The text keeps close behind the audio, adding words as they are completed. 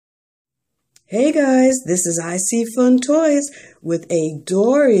Hey guys, this is ISeeFunToys with a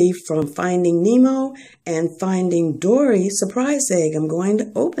Dory from Finding Nemo and Finding Dory surprise egg I'm going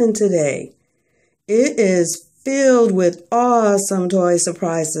to open today. It is filled with awesome toy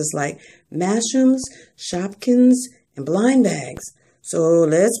surprises like Mashems, Shopkins, and blind bags. So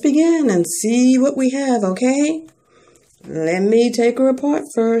let's begin and see what we have, okay? Let me take her apart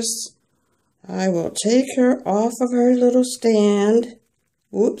first. I will take her off of her little stand.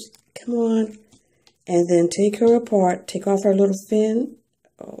 Whoops, come on. And then take her apart. Take off her little fin.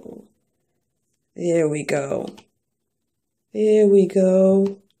 Oh, there we go. There we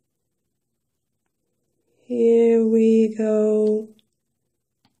go. Here we go.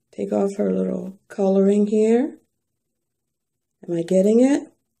 Take off her little coloring here. Am I getting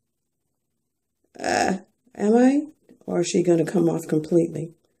it? Am I? Or is she going to come off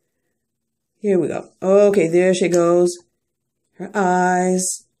completely? Here we go. Okay, there she goes. Her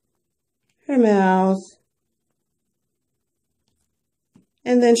eyes. Her mouth,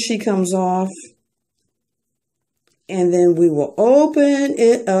 and then she comes off, and then we will open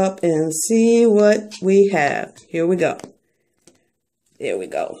it up and see what we have. Here we go. There we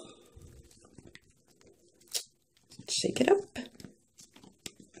go. Shake it up.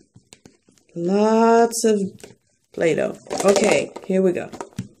 Lots of Play-Doh. Okay, here we go.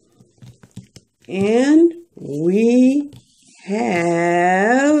 And we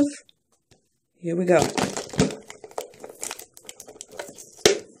have... Here we go.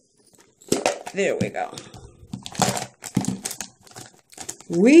 There we go.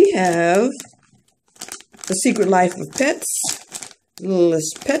 We have The Secret Life of Pets,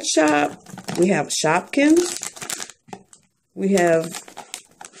 Littlest Pet Shop. We have Shopkins. We have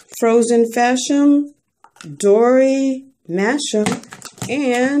Frozen Fashion, Dory Mashem,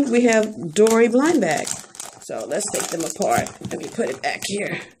 and we have Dory Blind Bag. So let's take them apart. Let me put it back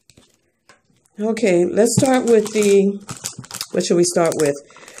here. Okay, let's start with the, what should we start with?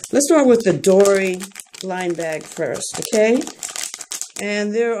 Let's start with the Dory blind bag first, okay?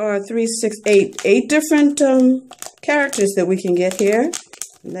 And there are eight different characters that we can get here.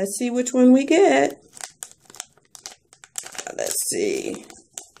 Let's see which one we get. Let's see.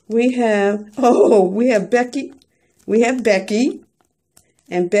 We have Becky. We have Becky.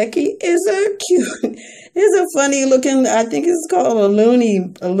 And Becky is a cute, is a funny looking, I think it's called a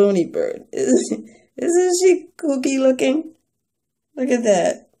loony bird. Isn't she kooky looking? Look at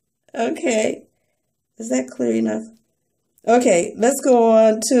that. Okay. Is that clear enough? Okay, let's go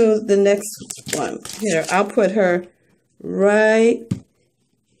on to the next one. Here, I'll put her right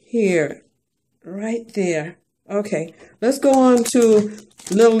here. Right there. Okay, let's go on to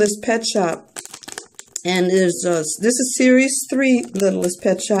Littlest Pet Shop. And there's this is series 3, Littlest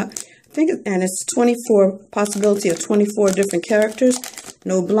Pet Shop. I think, and it's 24 possibility of 24 different characters.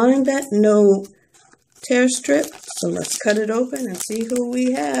 No blind bat, no tear strip. So let's cut it open and see who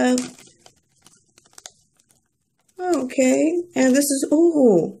we have. Okay, and this is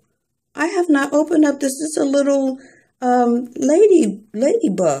I have not opened up this. This is a little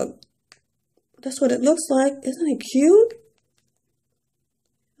ladybug. That's what it looks like. Isn't it cute?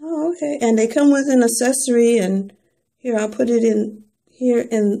 Oh, okay. And they come with an accessory, and here, I'll put it in here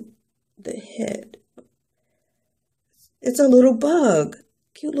in the head. It's a little bug.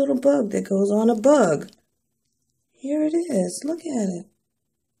 Cute little bug that goes on a bug. Here it is. Look at it.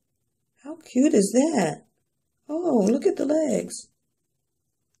 How cute is that? Oh, look at the legs.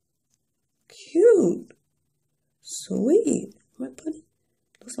 Cute. Sweet.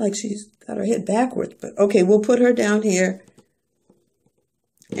 Looks like she's got her head backwards, but okay, we'll put her down here.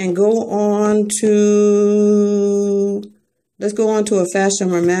 And go on to, let's go on to a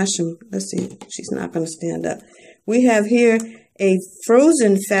Fashion or Mashem. Let's see, she's not going to stand up. We have here a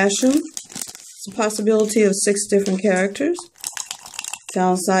Frozen Fashion. It's a possibility of 6 different characters.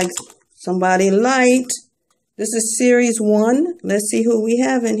 Sounds like somebody light. This is series 1. Let's see who we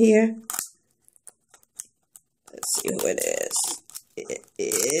have in here. Let's see who it is. It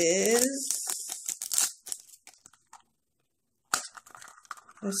is...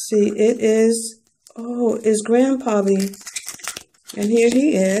 Let's see, it is, it's Grandpappy. And here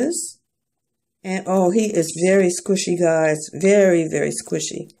he is. And, he is very squishy, guys. Very, very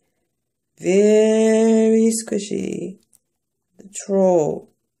squishy. Very squishy. The troll.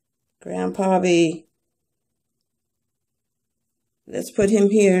 Grandpappy. Let's put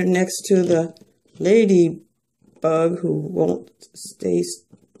him here next to the ladybug who won't stay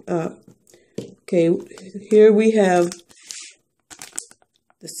up. Okay, here we have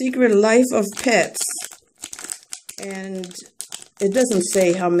The Secret Life of Pets, and it doesn't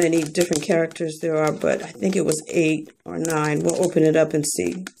say how many different characters there are, but I think it was 8 or 9. We'll open it up and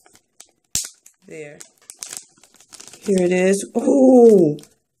see. There. Here it is. Oh!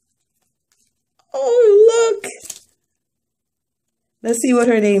 Oh, look! Let's see what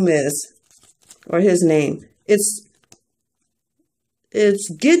her name is. Or his name. It's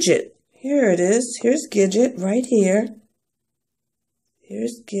Gidget. Here it is. Here's Gidget right here.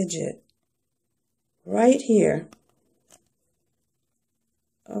 Here's Gidget. Right here.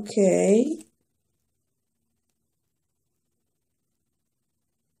 Okay.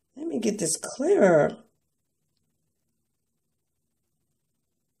 Let me get this clearer.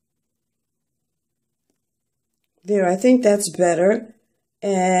 There, I think that's better.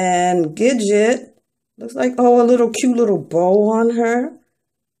 And Gidget looks like, oh, a little cute little bow on her.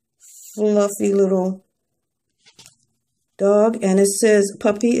 Fluffy little dog. And it says,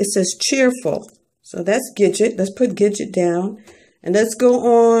 puppy, it says cheerful. So that's Gidget. Let's put Gidget down. And let's go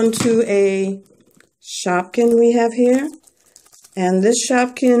on to a Shopkin we have here. And this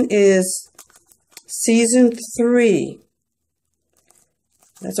Shopkin is season 3.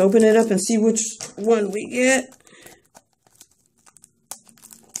 Let's open it up and see which one we get.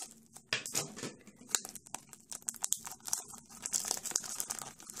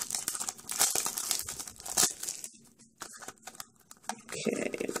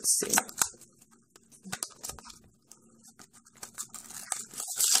 Okay, let's see.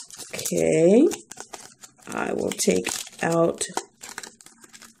 Okay, I will take out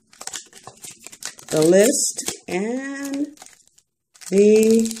the list and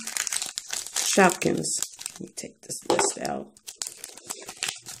the Shopkins. Let me take this list out.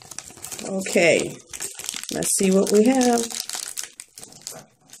 Okay, let's see what we have.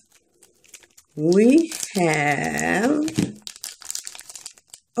 We have,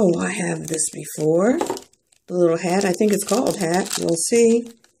 oh, I have this before. The little hat, I think it's called hat, we'll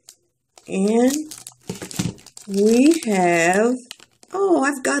see. And we have, oh,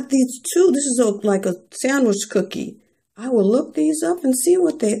 I've got these two. This is like a sandwich cookie. I will look these up and see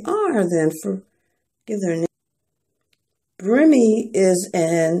what they are then for, give their name. Brimmy is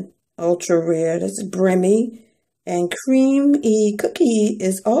an ultra rare. This is Brimmy. And Creamy Cookie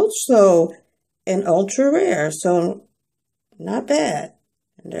is also an ultra rare. So not bad.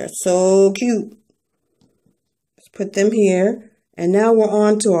 And they're so cute. Let's put them here. And now we're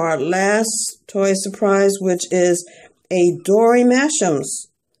on to our last toy surprise, which is a Dory Mash'ems.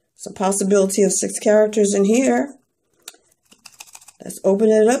 It's a possibility of 6 characters in here. Let's open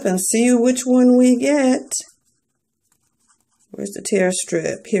it up and see which one we get. Where's the tear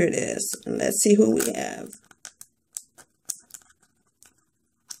strip? Here it is. And let's see who we have.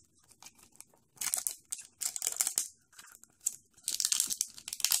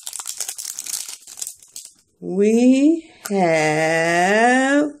 We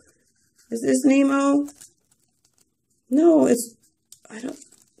have, is this Nemo? No, it's, I don't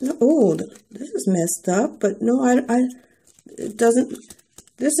know. Oh, this is messed up, but no, it doesn't.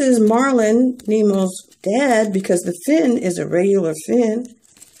 This is Marlin, Nemo's dad, because the fin is a regular fin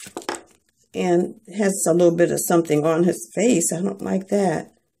and has a little bit of something on his face. I don't like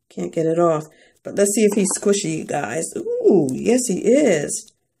that. Can't get it off. But let's see if he's squishy, guys. Ooh, yes, he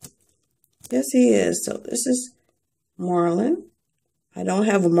is. Yes, he is. So this is Marlin. I don't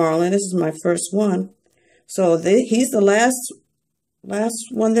have a Marlin. This is my first one. So he's the last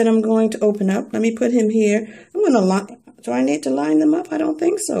one that I'm going to open up. Let me put him here. I'm going to line. Do I need to line them up? I don't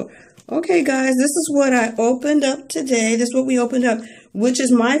think so. Okay, guys, this is what I opened up today. This is what we opened up. Which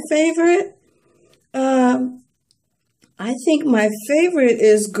is my favorite? I think my favorite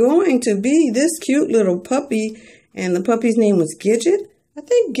is going to be this cute little puppy. And the puppy's name was Gidget. I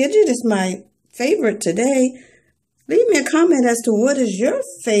think Gidget is my favorite today. Leave me a comment as to what is your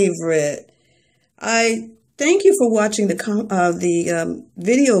favorite. I thank you for watching the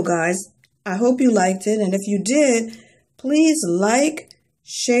video, guys. I hope you liked it. And if you did, please like,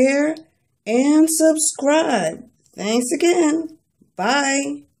 share, and subscribe. Thanks again.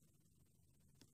 Bye.